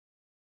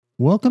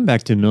Welcome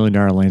back to Million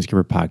Dollar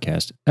Landscaper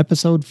Podcast,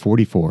 episode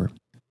 44.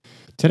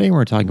 Today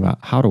we're talking about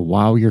how to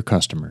wow your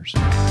customers.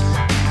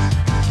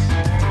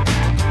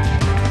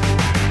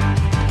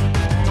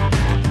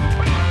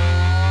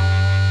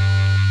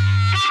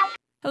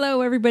 Hello,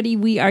 everybody.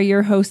 We are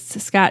your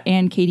hosts, Scott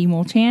and Katie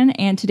Molchan,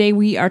 and today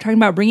we are talking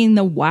about bringing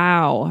the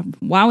wow,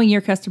 wowing your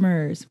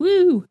customers.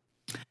 Woo!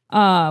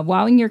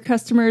 Wowing your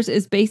customers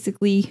is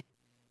basically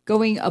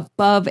going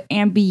above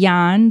and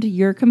beyond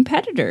your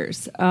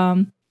competitors.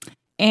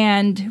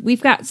 And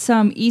we've got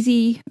some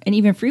easy and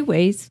even free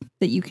ways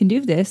that you can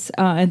do this.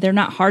 And they're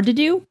not hard to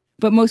do,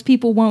 but most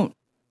people won't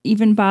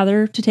even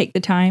bother to take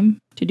the time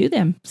to do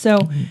them. So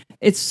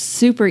it's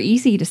super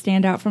easy to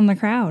stand out from the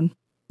crowd.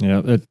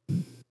 Yeah,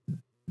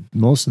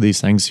 most of these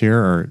things here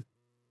are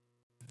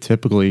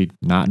typically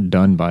not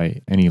done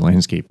by any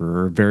landscaper,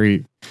 or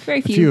very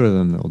few of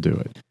them will do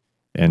it.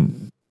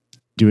 And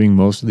doing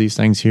most of these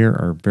things here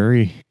are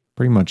pretty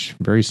much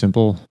very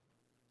simple,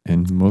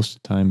 and most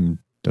of the time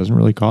doesn't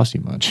really cost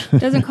you much.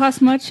 Doesn't cost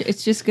much.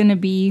 It's just going to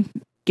be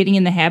getting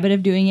in the habit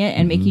of doing it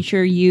and making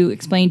sure you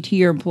explain to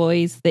your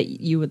employees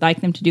that you would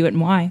like them to do it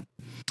and why.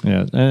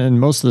 Yeah, and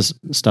most of this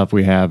stuff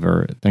we have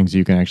are things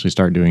you can actually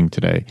start doing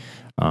today.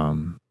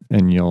 And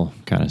you'll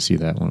kind of see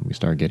that when we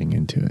start getting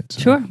into it.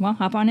 So. Sure. Well,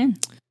 hop on in.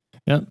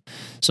 Yep.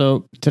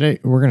 So today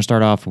we're going to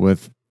start off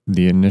with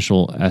the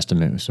initial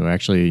estimate. So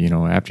actually,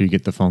 after you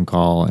get the phone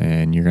call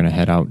and you're going to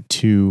head out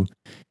to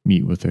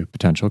meet with a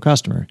potential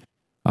customer.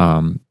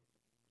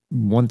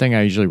 One thing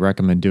I usually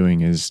recommend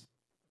doing is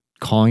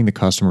calling the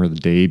customer the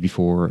day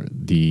before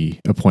the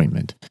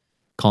appointment.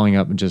 Calling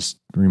up and just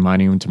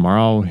reminding them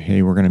tomorrow,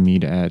 hey, we're going to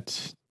meet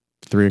at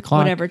 3:00.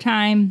 Whatever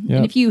time. Yep.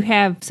 And if you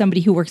have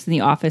somebody who works in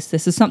the office,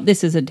 this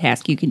is a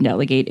task you can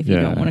delegate if you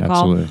don't want to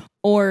call.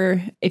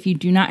 Or if you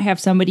do not have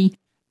somebody,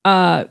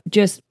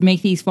 just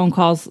make these phone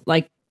calls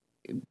like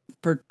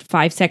for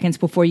 5 seconds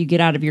before you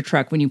get out of your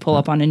truck when you pull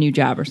up on a new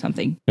job or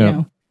something.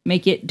 Yep.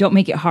 Don't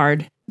make it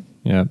hard.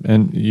 Yeah,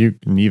 and you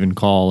can even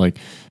call,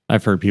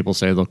 I've heard people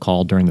say they'll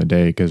call during the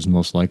day because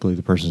most likely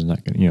the person's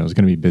not going to, is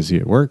going to be busy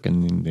at work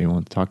and they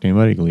want to talk to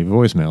anybody, can leave a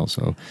voicemail.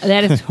 So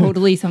that is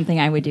totally something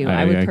I would do.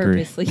 I would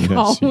purposely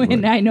call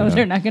when I know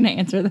they're not going to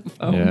answer the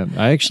phone. Yeah,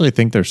 I actually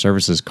think their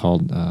service is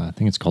called, I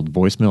think it's called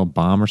Voicemail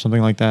Bomb or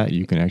something like that.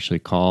 You can actually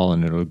call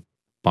and it'll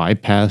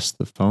bypass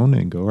the phone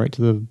and go right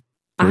to the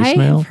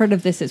voicemail. I've heard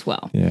of this as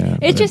well. Yeah,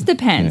 it just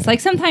depends. Yeah.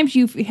 Sometimes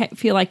you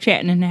feel like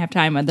chatting and have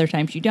time, other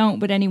times you don't.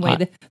 But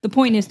anyway, the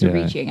point is to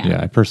reaching out.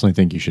 Yeah, I personally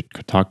think you should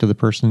talk to the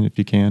person if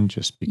you can,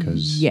 just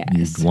because you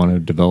want to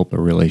develop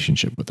a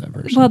relationship with that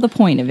person. Well, the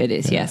point of it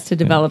is, to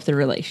develop the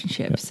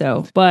relationship. Yeah.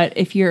 So, but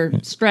if you're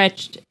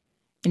stretched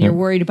and you're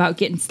worried about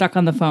getting stuck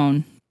on the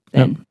phone,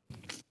 then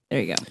there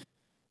you go.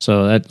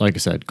 So that, like I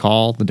said,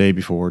 call the day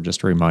before just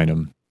to remind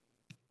them.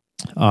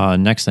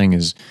 Next thing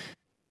is,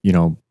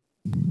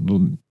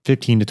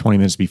 15 to 20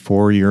 minutes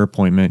before your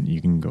appointment, you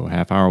can go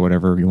half hour,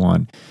 whatever you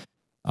want.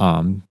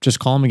 Just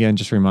call them again.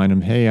 Just remind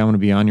them, hey, I'm going to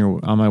be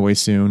on my way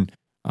soon.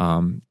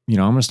 I'm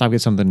going to stop, get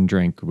something to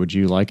drink. Would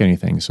you like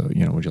anything? So,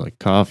 would you like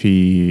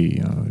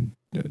coffee,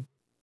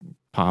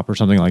 pop or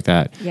something like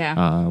that?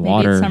 Yeah.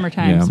 Water. Maybe it's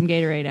summertime, some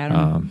Gatorade. I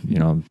don't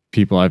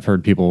know. I've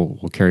heard people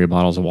will carry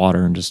bottles of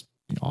water and just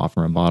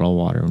offer a bottle of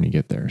water when you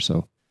get there.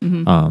 So,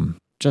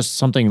 just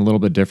something a little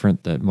bit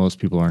different that most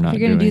people are not doing.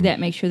 If you're going to do that,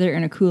 make sure they're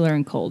in a cooler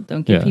and cold.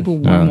 Don't give people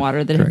warm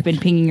water that have been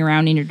pinging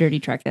around in your dirty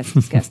truck. That's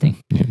disgusting.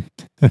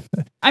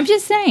 I'm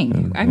just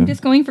saying. I'm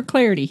just going for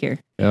clarity here.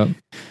 Yep.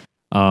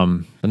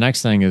 The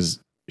next thing is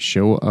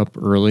show up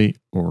early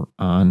or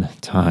on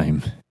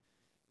time.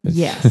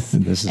 Yes.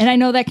 And I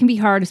know that can be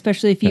hard,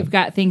 especially if you've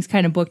got things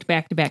kind of booked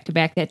back to back to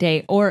back that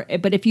day.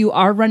 But if you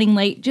are running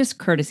late, just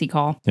courtesy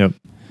call. Yep.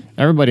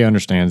 Everybody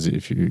understands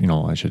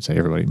I should say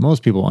everybody.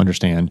 Most people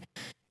understand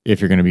if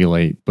you're going to be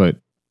late, but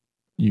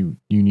you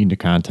need to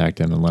contact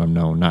them and let them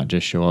know, not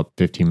just show up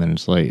 15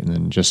 minutes late and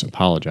then just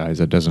apologize.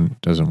 That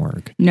doesn't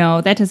work. No,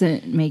 that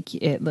doesn't make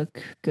it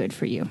look good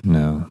for you.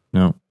 No.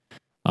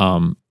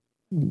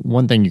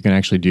 One thing you can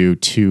actually do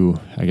too,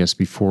 I guess,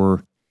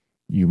 before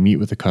you meet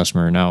with the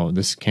customer. Now,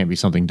 this can't be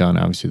something done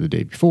obviously the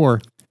day before,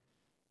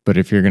 but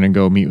if you're going to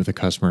go meet with a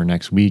customer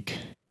next week,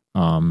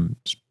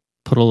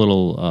 put a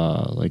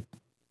little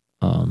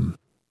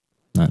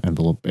not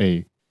envelope,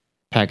 a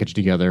package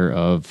together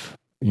of,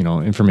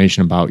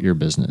 information about your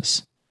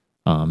business.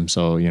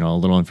 So, a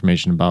little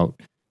information about,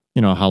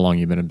 how long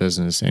you've been in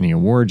business, any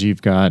awards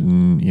you've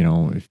gotten,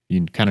 if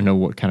you kind of know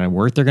what kind of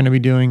work they're going to be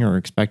doing or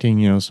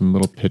expecting, some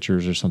little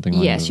pictures or something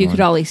like that. Yes, you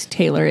could always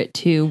tailor it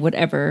to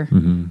whatever.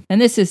 Mm-hmm. And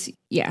this is,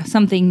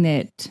 something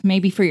that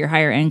maybe for your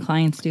higher end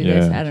clients do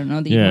this. I don't know.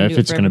 That you if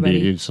it's going to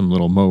be some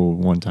little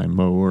one-time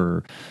mow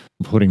or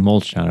putting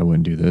mulch down, I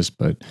wouldn't do this,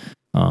 but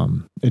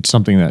it's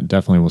something that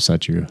definitely will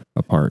set you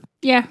apart.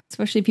 Yeah,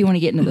 especially if you want to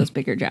get into those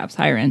bigger jobs,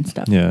 higher end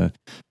stuff. Yeah.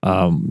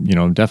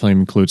 Definitely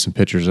include some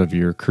pictures of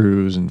your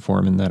crews and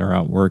foremen that are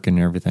out working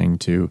and everything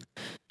too.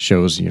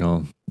 Shows,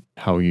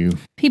 how you...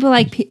 People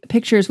like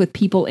pictures with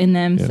people in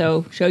them,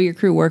 so show your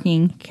crew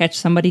working, catch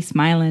somebody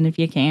smiling if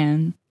you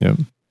can. Yep.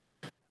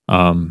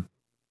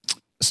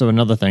 So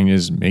another thing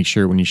is make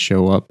sure when you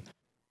show up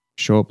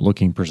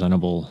looking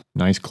presentable,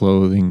 nice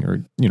clothing,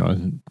 or,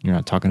 you're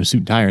not talking a suit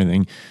and tie or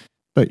anything,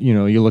 but,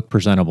 you look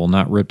presentable,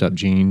 not ripped up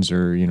jeans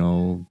or,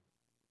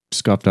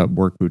 scuffed up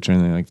work boots or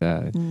anything like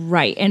that.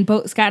 Right. And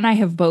Scott and I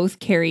have both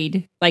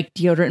carried like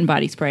deodorant and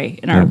body spray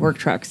in our work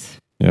trucks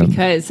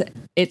because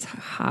it's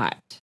hot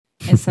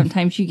and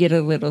sometimes you get a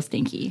little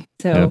stinky.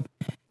 So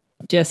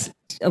just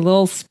a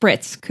little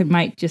spritz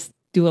might just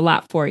do a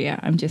lot for you.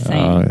 I'm just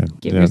saying,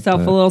 give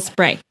yourself a little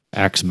spray.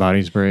 Axe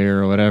body spray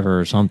or whatever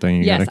or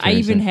something. Yes, I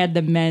even had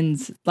the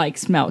men's like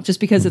smell just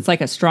because it's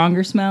like a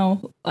stronger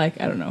smell. Like,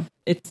 I don't know.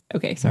 It's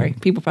okay. Sorry.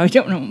 People probably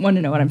don't want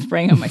to know what I'm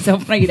spraying on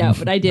myself when I get out,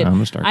 but I did.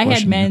 I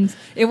had men's.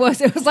 It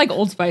was like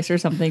Old Spice or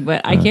something, but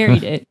I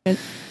carried it.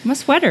 I'm a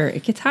sweater.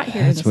 It gets hot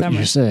here in the summer. That's what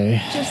you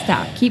say. Just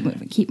stop.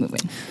 Keep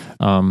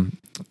moving.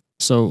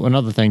 So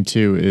another thing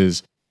too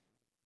is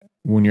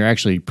when you're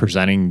actually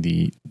presenting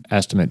the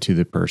estimate to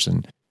the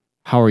person,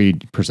 how are you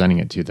presenting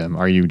it to them?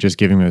 Are you just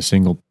giving them a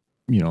single,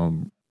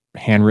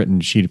 handwritten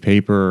sheet of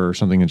paper or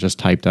something that's just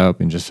typed up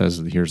and just says,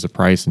 here's the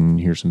price and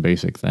here's some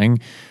basic thing?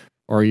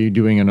 Or are you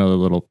doing another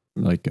little,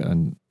 like a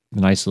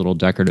nice little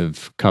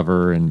decorative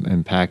cover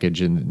and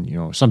package?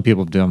 And, some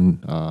people have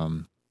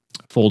done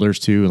folders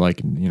too,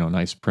 like,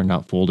 nice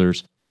printout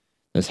folders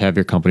that have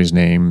your company's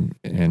name.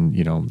 And,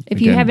 if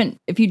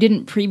you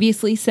didn't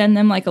previously send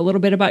them like a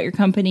little bit about your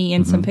company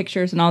and some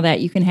pictures and all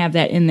that, you can have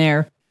that in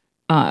there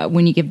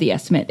when you give the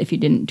estimate. If you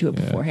didn't do it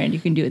beforehand, you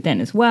can do it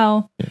then as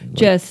well.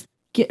 Just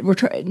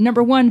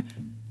number one,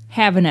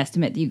 have an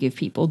estimate that you give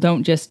people.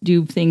 Don't just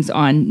do things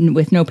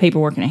with no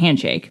paperwork and a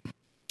handshake.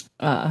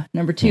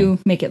 Number two,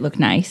 make it look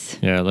nice.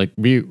 Yeah, like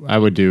I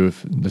would do,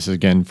 if this is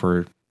again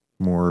for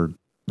more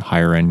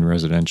higher end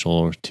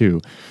residential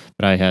too,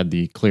 but I had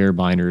the clear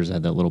binders,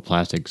 had that little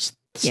plastic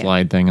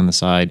slide thing on the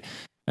side,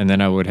 and then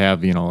I would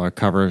have a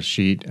cover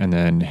sheet, and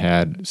then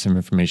had some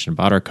information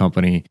about our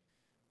company.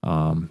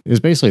 It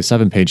was basically a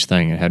 7-page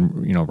thing. It had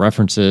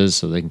references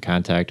so they can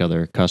contact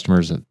other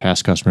customers,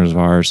 past customers of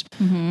ours.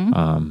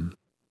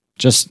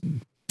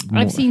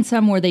 I've seen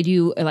some where they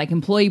do like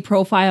employee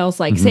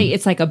profiles, like say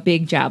it's like a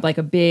big job, like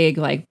a big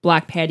like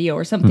black patio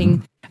or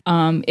something.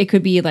 It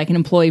could be like an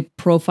employee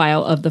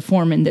profile of the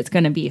foreman that's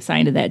going to be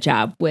assigned to that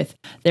job with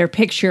their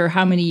picture,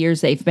 how many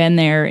years they've been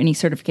there, any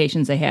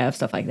certifications they have,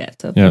 stuff like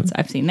that. So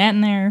I've seen that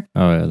in there.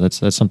 Oh yeah,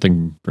 that's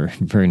something very,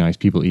 very nice.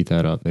 People eat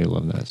that up. They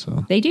love that.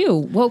 So they do.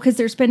 Well, because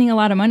they're spending a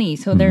lot of money,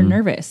 so they're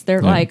nervous.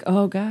 They're like,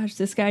 oh gosh,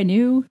 this guy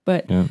knew.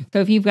 But so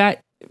if you've got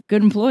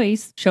good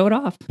employees, show it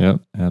off.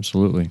 Yep,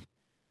 absolutely.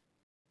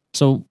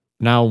 So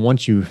now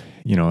once you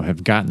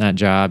have gotten that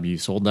job, you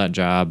sold that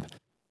job,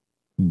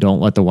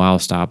 don't let the wow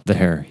stop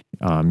there.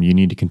 You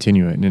need to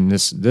continue it. And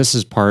this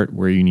is part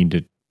where you need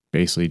to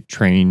basically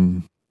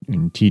train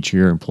and teach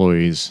your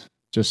employees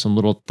just some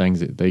little things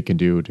that they can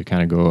do to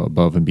kind of go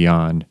above and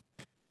beyond.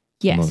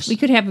 Yes, we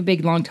could have a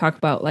big long talk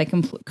about like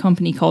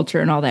company culture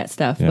and all that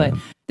stuff. But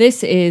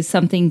this is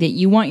something that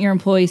you want your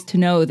employees to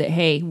know that,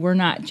 hey, we're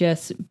not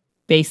just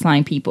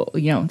baseline people.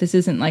 This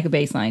isn't like a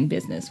baseline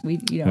business. We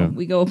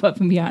go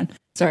above and beyond.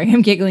 Sorry,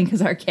 I'm giggling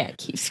because our cat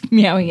keeps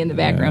meowing in the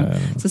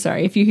background. So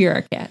sorry if you hear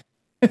our cat.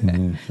 I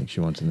think she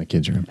wants in the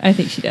kids' room. I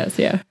think she does,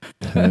 yeah.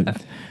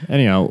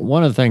 Anyhow,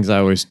 one of the things I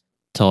always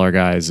tell our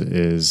guys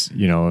is,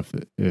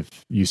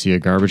 if you see a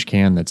garbage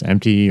can that's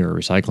empty or a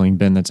recycling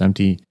bin that's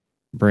empty,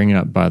 bring it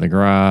up by the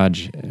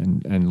garage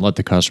and let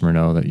the customer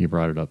know that you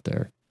brought it up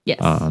there. Yes.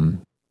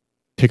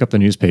 Pick up the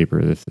newspaper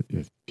if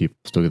people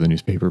still get the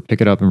newspaper.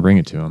 Pick it up and bring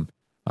it to them.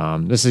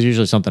 This is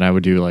usually something I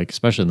would do, like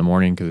especially in the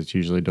morning because it's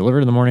usually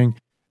delivered in the morning.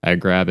 I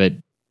grab it,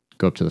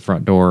 go up to the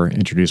front door,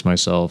 introduce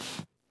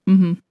myself,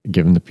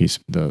 give them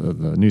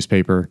the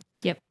newspaper.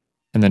 Yep.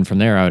 And then from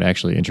there, I would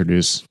actually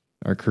introduce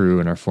our crew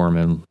and our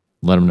foreman,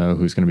 let them know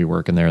who's going to be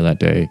working there that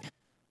day,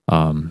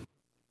 and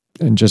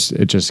it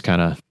just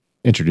kind of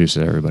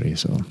introduces everybody.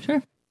 So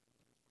sure.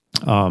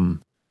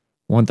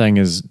 One thing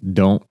is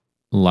don't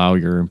allow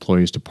your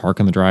employees to park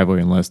in the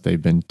driveway unless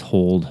they've been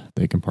told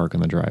they can park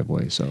in the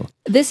driveway. So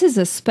this is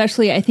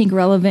especially, I think,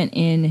 relevant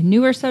in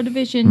newer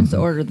subdivisions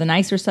or the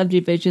nicer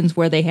subdivisions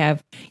where they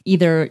have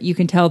either, you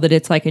can tell that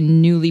it's like a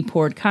newly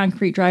poured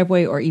concrete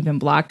driveway or even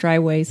block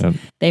driveways. Yep.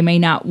 They may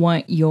not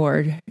want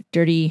your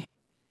dirty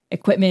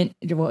equipment.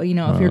 Well,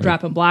 if you're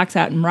dropping blocks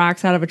out and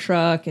rocks out of a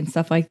truck and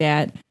stuff like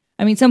that.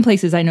 I mean, some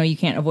places I know you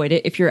can't avoid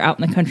it if you're out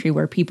in the country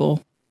where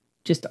people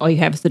just all you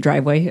have is the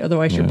driveway.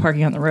 Otherwise, you're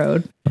parking on the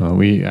road. I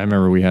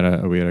remember we had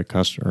a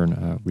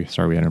customer. We had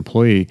an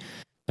employee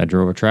that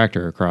drove a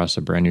tractor across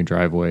a brand new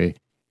driveway,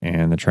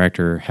 and the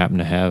tractor happened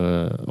to have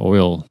a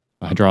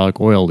hydraulic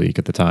oil leak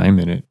at the time,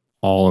 and it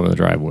all over the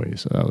driveway.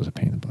 So that was a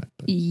pain in the butt.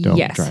 But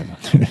don't drive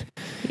on.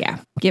 Yeah,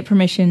 get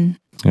permission.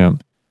 Yeah.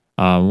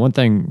 One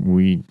thing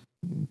we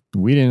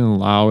didn't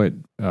allow it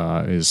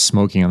is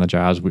smoking on the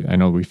jobs. I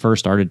know we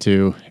first started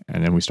to,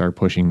 and then we started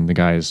pushing the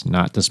guys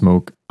not to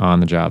smoke on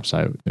the job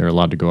site. They're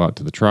allowed to go out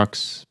to the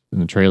trucks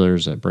and the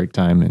trailers at break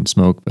time and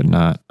smoke, but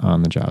not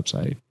on the job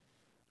site.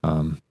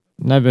 And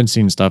I've been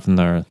seeing stuff in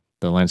the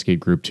landscape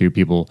group too.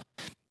 People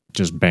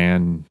just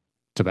ban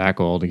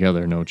tobacco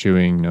altogether. No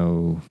chewing,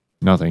 no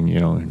nothing.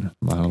 And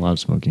not a lot of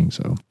smoking.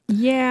 So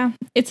yeah,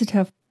 it's a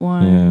tough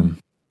one.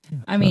 Yeah.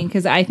 I mean,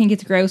 because I think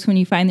it's gross when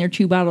you find their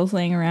chew bottles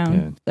laying around.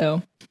 Yeah.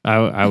 So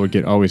I would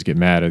always get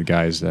mad at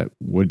guys that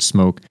would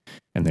smoke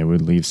and they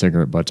would leave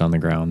cigarette butts on the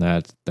ground.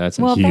 That's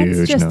a huge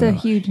that's just no-no. a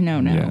huge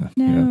no-no. Yeah,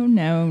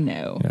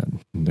 No. Yeah,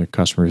 the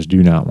customers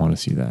do not want to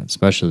see that,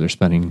 especially they're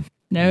spending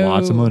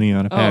lots of money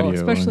on a patio.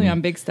 Especially on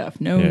big stuff.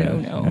 No,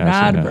 not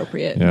absolutely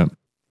appropriate. Yeah.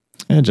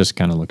 It just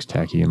kind of looks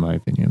tacky in my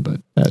opinion,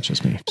 but that's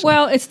just me. So.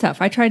 Well, it's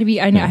tough. I try to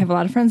be, I know I have a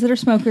lot of friends that are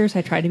smokers.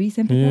 I try to be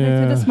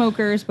sympathetic to the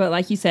smokers, but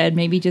like you said,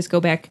 maybe just go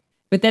back.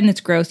 But then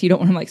it's gross. You don't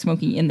want them like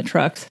smoking in the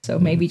trucks. So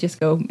maybe just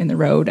go in the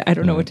road. I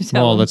don't know what to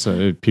tell them. Well,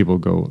 that's people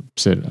go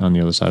sit on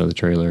the other side of the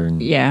trailer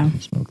and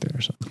smoke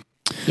there. So.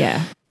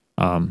 Yeah.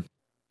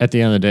 At the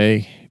end of the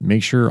day,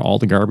 make sure all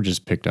the garbage is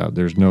picked up.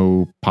 There's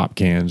no pop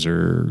cans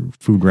or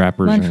food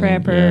wrappers. Lunch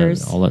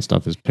wrappers. All that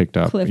stuff is picked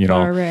up. Cliff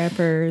Bar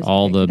wrappers.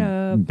 All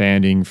the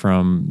banding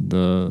from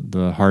the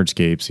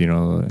hardscapes,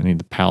 any of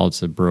the pallets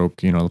that broke,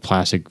 the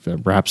plastic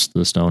that wraps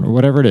the stone or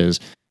whatever it is.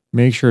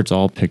 Make sure it's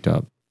all picked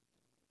up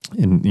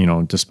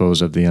and,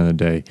 disposed of at the end of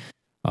the day.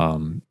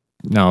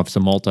 Now, if it's a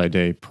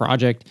multi-day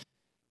project,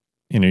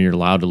 you're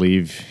allowed to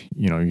leave,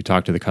 you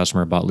talk to the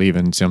customer about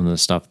leaving some of the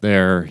stuff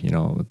there,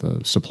 with the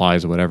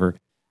supplies or whatever.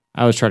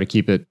 I always try to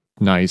keep it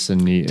nice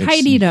and neat.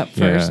 Tidy it up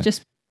first. Yeah.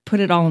 Just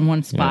put it all in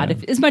one spot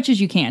as much as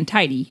you can.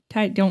 Tidy.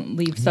 Don't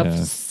leave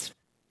stuff,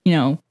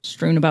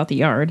 strewn about the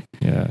yard.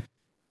 Yeah.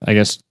 I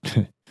guess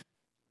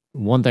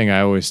one thing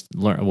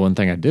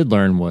I did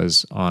learn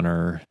was on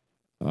our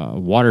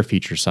water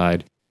feature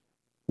side,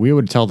 we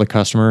would tell the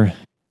customer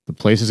the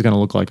place is going to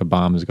look like a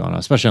bomb has gone off,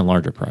 especially on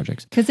larger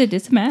projects. Because it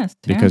is a mess.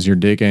 Because you're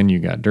digging, you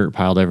got dirt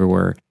piled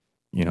everywhere,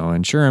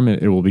 and sure,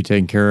 it will be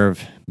taken care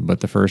of,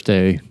 but the first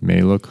day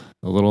may look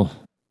a little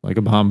like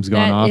a bomb's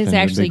gone off. That is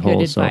actually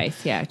good advice.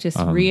 So, just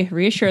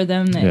reassure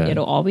them that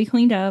it'll all be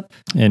cleaned up.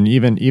 And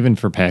even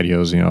for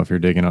patios, if you're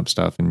digging up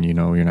stuff and you're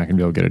not going to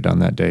be able to get it done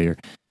that day,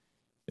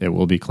 it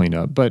will be cleaned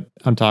up. But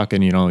I'm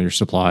talking, your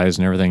supplies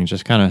and everything,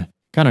 just kind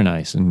of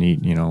nice and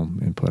neat,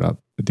 and put up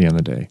at the end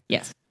of the day.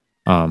 Yes.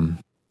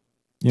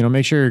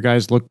 Make sure your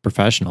guys look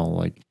professional.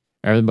 Like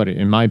everybody,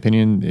 in my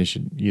opinion, they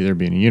should either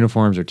be in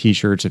uniforms or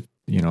t-shirts,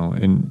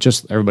 and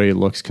just everybody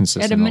looks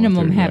consistent. At a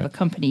minimum, have a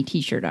company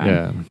t-shirt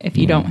on if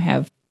you don't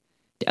have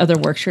other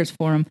work shirts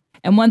for them.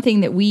 And one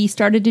thing that we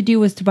started to do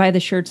was to buy the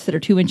shirts that are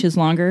 2 inches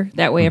longer.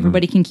 That way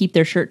everybody can keep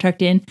their shirt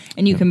tucked in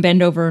and you can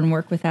bend over and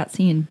work without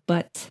seeing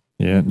butts.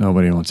 Yeah,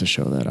 nobody wants to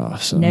show that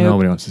off. So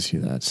nobody wants to see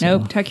that. So.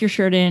 Nope, tuck your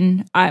shirt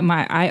in.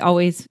 I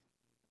always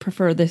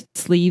prefer the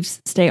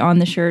sleeves stay on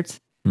the shirts.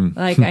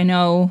 Like I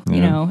know,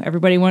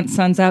 everybody wants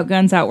suns out,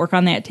 guns out, work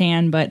on that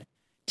tan, but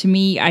to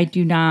me, I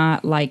do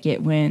not like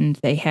it when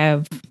they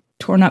have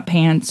torn up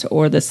pants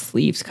or the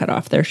sleeves cut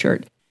off their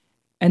shirt.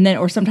 And then,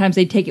 or sometimes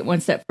they'd take it one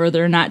step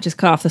further and not just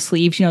cut off the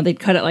sleeves, they'd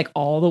cut it like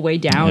all the way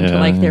down to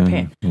like their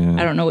pants. Yeah.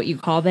 I don't know what you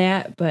call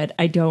that, but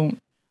I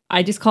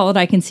just call it,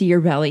 I can see your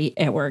belly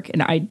at work,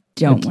 and I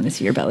don't want to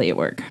see your belly at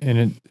work.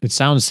 And it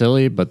sounds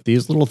silly, but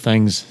these little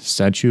things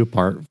set you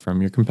apart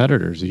from your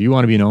competitors. If you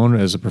want to be known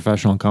as a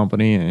professional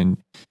company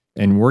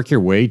and work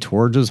your way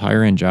towards those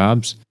higher end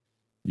jobs,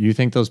 you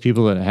think those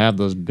people that have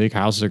those big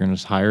houses are going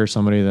to hire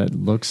somebody that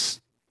looks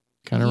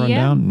kind of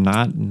run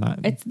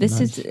down?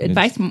 This is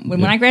advice.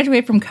 When I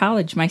graduated from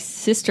college, my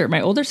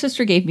older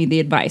sister gave me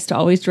the advice to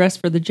always dress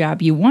for the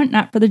job you want,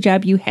 not for the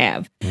job you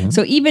have. Mm-hmm.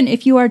 So even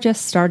if you are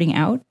just starting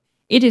out,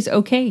 it is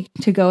okay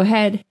to go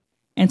ahead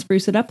and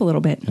spruce it up a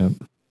little bit. Yep.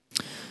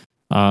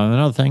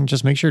 Another thing,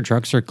 just make sure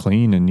trucks are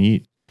clean and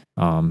neat.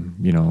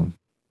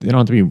 They don't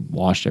have to be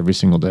washed every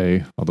single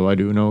day. Although I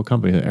do know a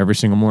company that every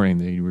single morning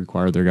they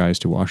require their guys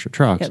to wash their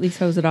trucks. At least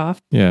hose it off.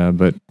 Yeah,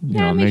 but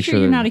make sure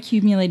you're not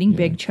accumulating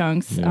big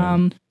chunks.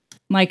 Yeah.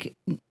 Like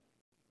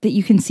that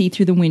you can see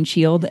through the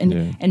windshield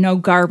and no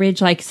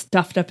garbage like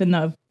stuffed up in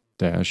the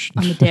dash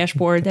on the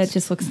dashboard. That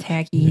just looks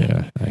tacky.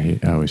 Yeah, I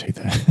always hate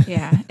that.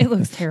 Yeah, it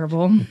looks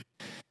terrible.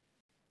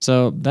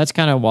 So that's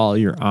kind of while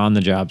you're on the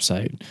job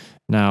site.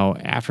 Now,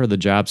 after the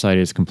job site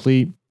is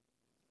complete,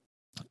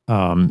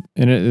 and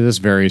this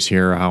varies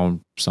here how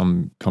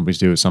some companies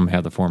do it. Some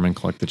have the foreman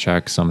collect the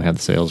check. Some have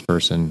the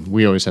salesperson.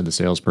 We always had the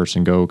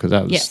salesperson go because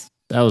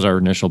that was our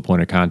initial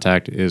point of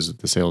contact is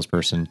the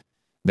salesperson.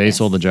 They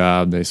sold the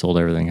job. They sold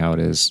everything how it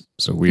is.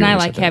 So I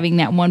like having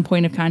that one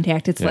point of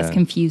contact. It's less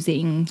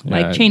confusing,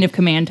 like chain of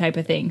command type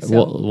of thing. So.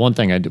 Well, one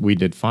thing we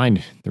did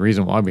find, the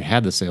reason why we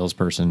had the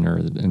salesperson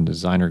and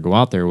designer go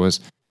out there was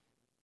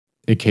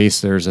in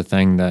case there's a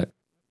thing that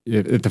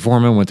if the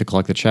foreman went to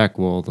collect the check,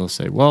 well, they'll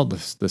say, well,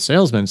 the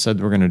salesman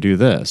said we're going to do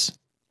this.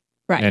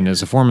 Right. And as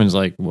the foreman's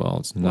like, well,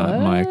 it's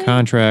not my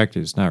contract.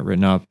 It's not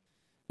written up.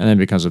 And then it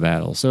becomes a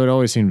battle. So it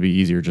always seemed to be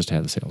easier just to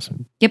have the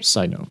salesman. Yep.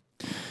 Side note.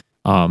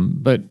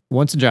 But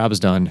once the job is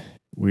done,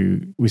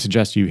 we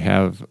suggest you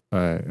have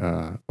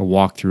a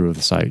walkthrough of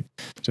the site.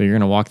 So you're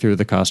going to walk through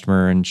the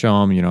customer and show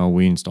them,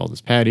 we installed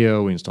this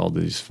patio, we installed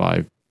these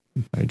 5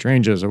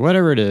 hydrangeas or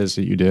whatever it is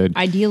that you did.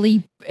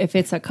 Ideally, if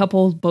it's a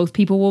couple, both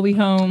people will be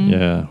home.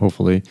 Yeah,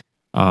 hopefully.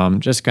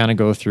 just kind of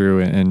go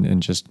through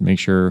and just make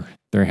sure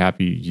they're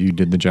happy you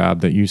did the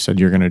job that you said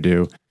you're going to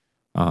do.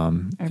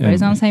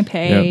 Everybody's on the same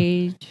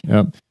page.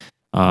 Yep.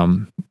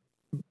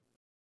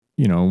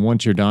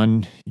 Once you're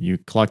done, you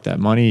collect that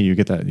money, you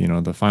get that,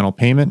 the final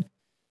payment.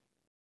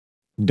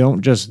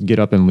 Don't just get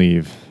up and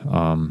leave.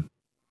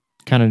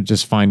 Kind of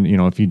just find,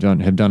 if you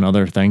have done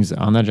other things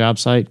on that job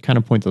site, kind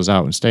of point those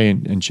out and stay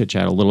and chit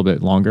chat a little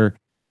bit longer,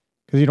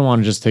 because you don't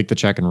want to just take the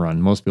check and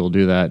run. Most people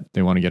do that.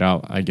 They want to get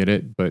out. I get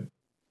it, but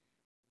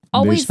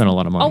they spend a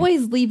lot of money.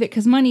 Always leave it,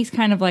 because money's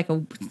kind of like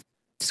a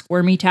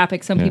squirmy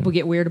topic. Some people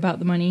get weird about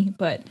the money,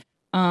 but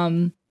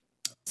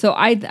so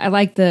I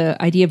like the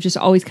idea of just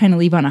always kind of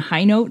leave on a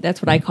high note.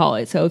 That's what I call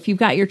it. So if you've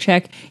got your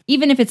check,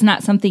 even if it's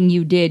not something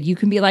you did, you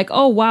can be like,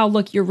 oh, wow,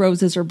 look, your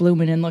roses are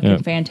blooming and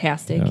looking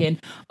fantastic. And,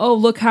 oh,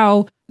 look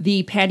how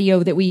the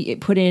patio that we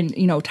put in,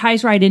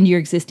 ties right into your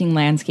existing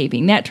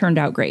landscaping. That turned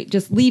out great.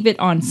 Just leave it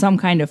on some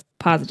kind of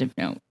positive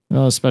note.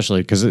 Well,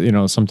 especially because,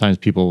 sometimes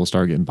people will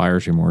start getting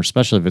buyer's remorse,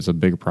 especially if it's a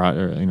big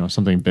project,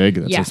 something big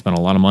that's they spent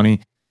a lot of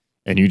money,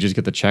 and you just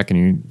get the check and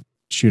you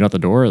shoot out the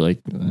door,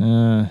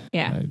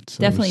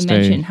 definitely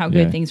mention how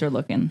good things are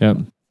looking. Yep.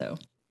 So,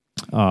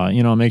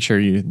 make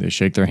sure they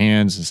shake their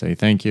hands and say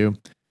thank you.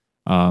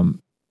 Now,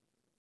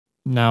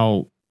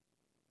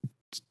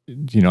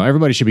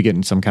 everybody should be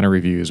getting some kind of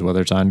reviews,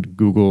 whether it's on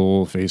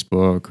Google,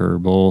 Facebook, or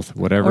both,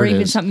 whatever or it is. Or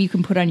even something you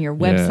can put on your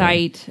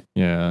website.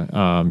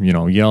 Yeah.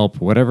 Yelp,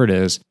 whatever it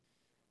is.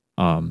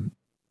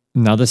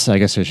 Now this, I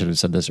guess I should have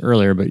said this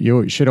earlier, but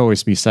you should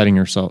always be setting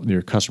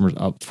your customers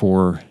up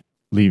for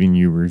leaving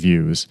you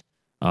reviews.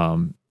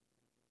 And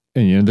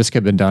this could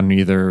have been done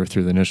either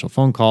through the initial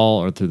phone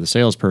call or through the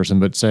salesperson,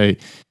 but say,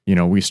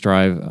 we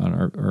strive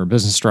on our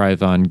business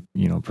strive on,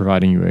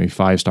 providing you a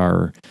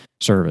 5-star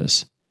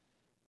service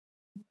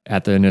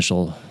at the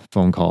initial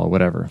phone call or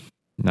whatever.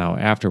 Now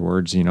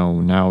afterwards,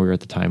 now we're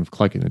at the time of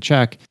collecting the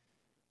check,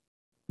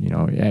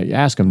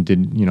 ask them,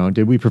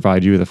 did we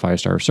provide you with a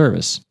 5-star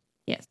service?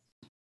 Yes.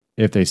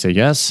 If they say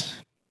yes,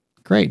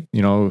 great.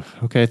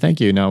 Okay,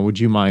 thank you. Now, would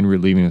you mind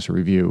leaving us a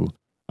review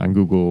on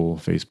Google,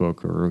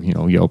 Facebook, or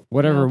Yelp,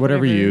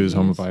 whatever you use,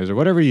 HomeAdvisor,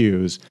 whatever you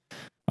use.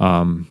 We're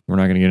not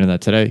going to get into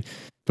that today,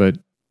 but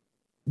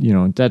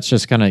that's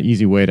just kind of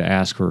easy way to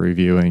ask for a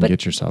review and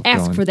get yourself going.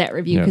 Ask for that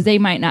review, because they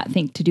might not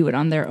think to do it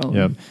on their own.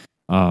 Yep.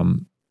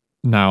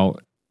 Now,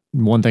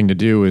 one thing to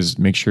do is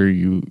make sure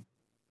you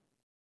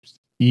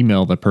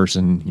email the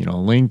person, a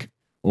link,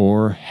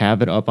 or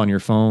have it up on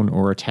your phone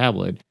or a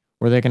tablet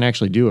where they can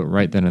actually do it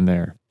right then and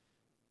there.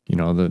 Do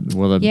you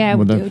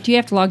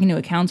have to log into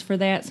accounts for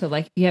that? So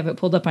like if you have it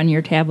pulled up on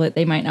your tablet,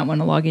 they might not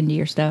want to log into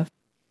your stuff.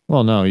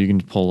 Well, no, you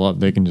can pull up,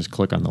 they can just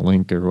click on the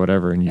link or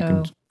whatever, and you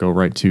can go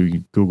right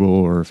to Google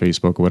or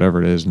Facebook or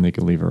whatever it is, and they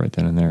can leave it right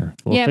then and there.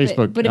 Well,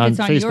 Facebook, but if it's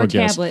on Facebook,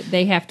 your tablet,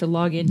 they have to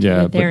log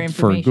into their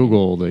information. For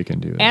Google, they can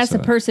do it. As a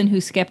person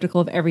who's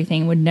skeptical of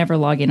everything, would never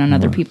log in on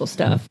other people's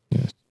stuff.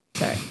 Yes.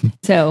 Sorry.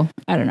 So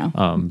I don't know.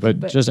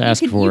 But just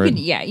ask for it.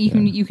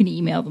 You can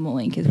email them a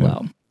link as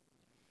well.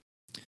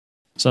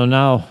 So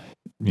now,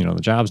 the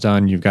job's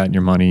done. You've gotten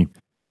your money.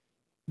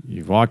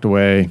 You've walked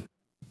away.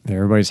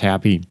 Everybody's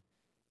happy.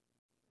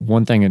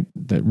 One thing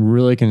that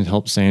really can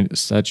help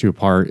set you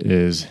apart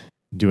is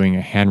doing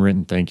a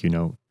handwritten thank you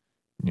note.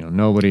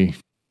 Nobody.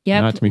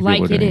 Yep, not too many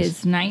like people it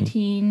is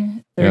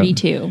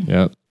 1932.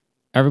 Yep.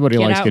 Everybody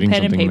likes getting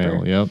something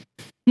mail. Yep.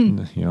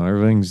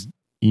 Everything's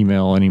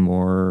email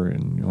anymore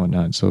and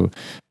whatnot. So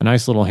a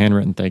nice little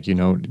handwritten thank you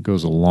note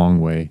goes a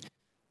long way.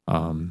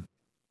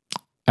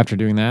 After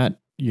doing that,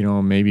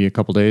 maybe a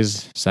couple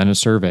days, send a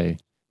survey,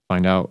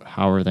 find out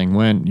how everything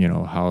went,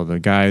 how the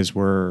guys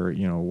were,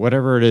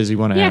 whatever it is you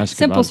want to ask.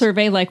 Simple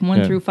survey like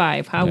 1 through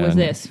 5. How was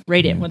this?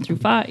 Rate it 1 through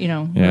 5,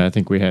 Yeah, I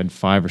think we had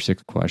 5 or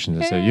 6 questions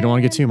that said you don't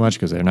want to get too much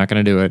because they're not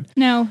going to do it.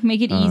 No, make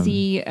it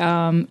easy.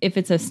 If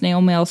it's a snail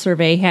mail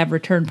survey, have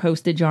return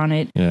postage on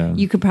it. Yeah.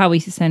 You could probably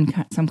send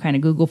some kind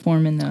of Google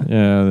form in the...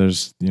 Yeah,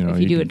 there's, if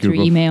you do it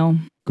through email.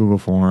 Google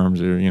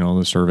Forms or,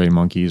 the Survey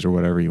Monkeys or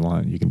whatever you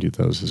want, you can do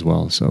those as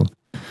well. So,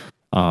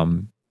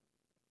 and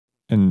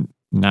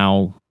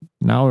now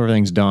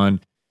everything's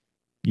done.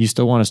 You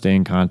still want to stay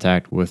in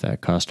contact with that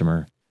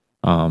customer.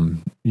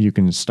 You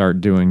can start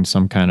doing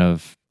some kind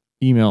of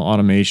email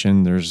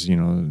automation. There's,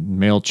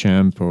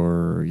 MailChimp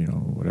or,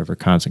 whatever,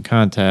 Constant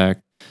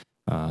Contact.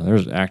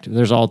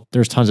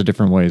 There's tons of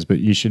different ways, but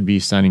you should be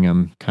sending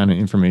them kind of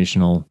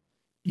informational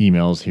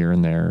emails here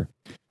and there.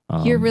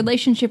 Your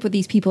relationship with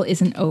these people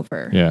isn't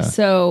over. Yeah.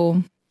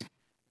 So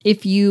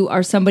if you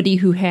are somebody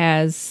who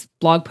has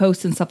blog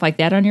posts and stuff like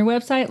that on your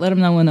website, let them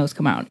know when those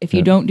come out. If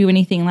you don't do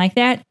anything like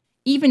that,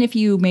 even if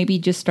you maybe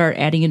just start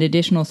adding an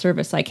additional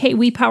service like, hey,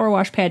 we power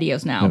wash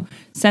patios now,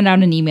 send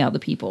out an email to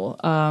people.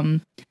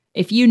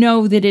 If you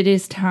know that it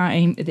is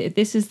time,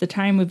 this is the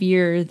time of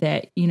year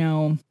that,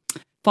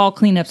 fall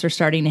cleanups are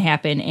starting to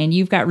happen and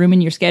you've got room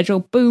in your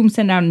schedule, boom,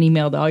 send out an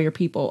email to all your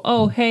people.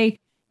 Oh, hey,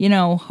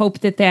 hope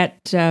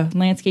that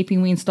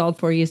landscaping we installed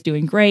for you is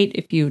doing great.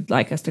 If you'd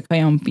like us to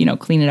come,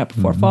 clean it up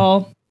before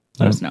fall,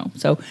 let us know.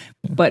 So,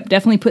 but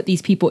definitely put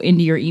these people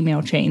into your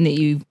email chain that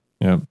you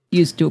Yep.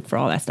 use Duke for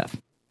all that stuff.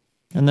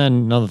 And then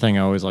another thing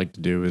I always like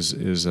to do is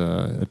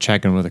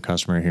check in with a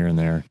customer here and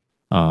there.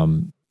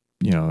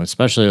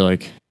 Especially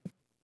like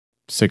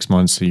 6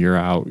 months, a year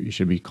out, you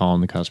should be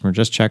calling the customer,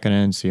 just checking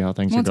in, see how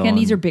things are going. Again,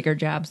 these are bigger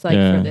jobs, like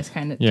for this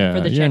kind of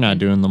for the you're not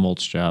doing the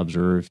mulch jobs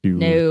or if you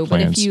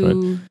but if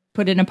you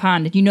put in a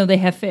pond and they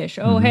have fish,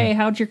 hey,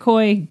 how'd your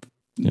koi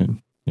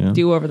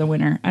do over the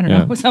winter? I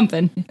don't know,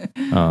 something.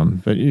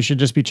 But you should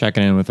just be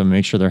checking in with them,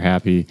 make sure they're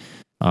happy.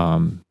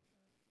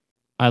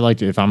 I like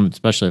to,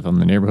 especially if I'm in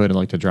the neighborhood, I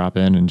like to drop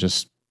in and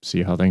just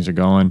see how things are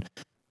going.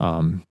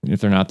 If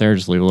they're not there,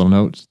 just leave a little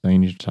note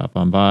saying you stop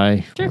on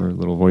by or a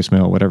little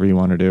voicemail, whatever you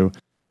want to do.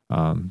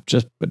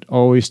 But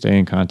always stay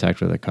in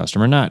contact with a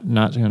customer, not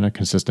on a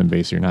consistent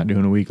basis. You're not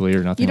doing a weekly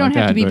or nothing like that. You don't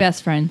have to be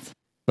best friends.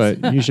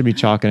 But you should be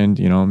talking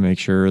and, make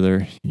sure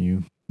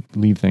you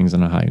leave things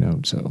on a high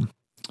note.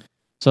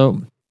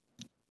 So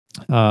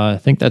I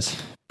think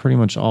that's pretty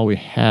much all we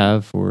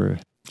have for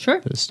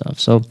this stuff.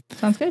 So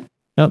sounds good.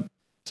 Yep.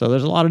 So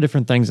there's a lot of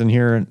different things in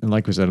here. And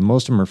like we said,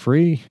 most of them are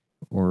free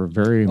or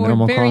very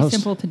minimal cost. Or very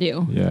simple to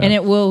do. Yeah. And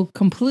it will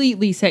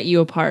completely set you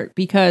apart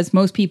because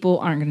most people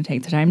aren't going to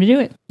take the time to do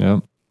it.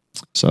 Yep.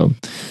 So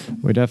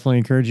we definitely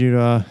encourage you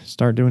to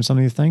start doing some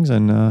of these things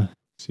and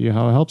see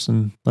how it helps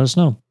and let us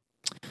know.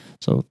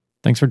 So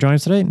thanks for joining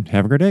us today and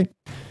have a great day.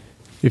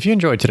 If you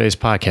enjoyed today's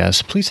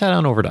podcast, please head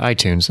on over to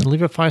iTunes and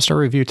leave a 5-star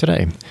review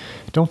today.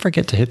 Don't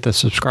forget to hit the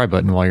subscribe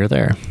button while you're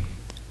there.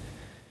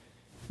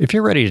 If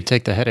you're ready to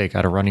take the headache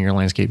out of running your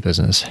landscape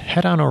business,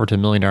 head on over to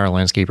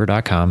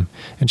milliondollarlandscaper.com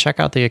and check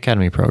out the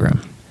Academy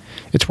program.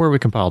 It's where we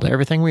compiled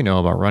everything we know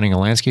about running a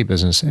landscape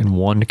business in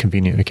one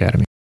convenient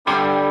academy.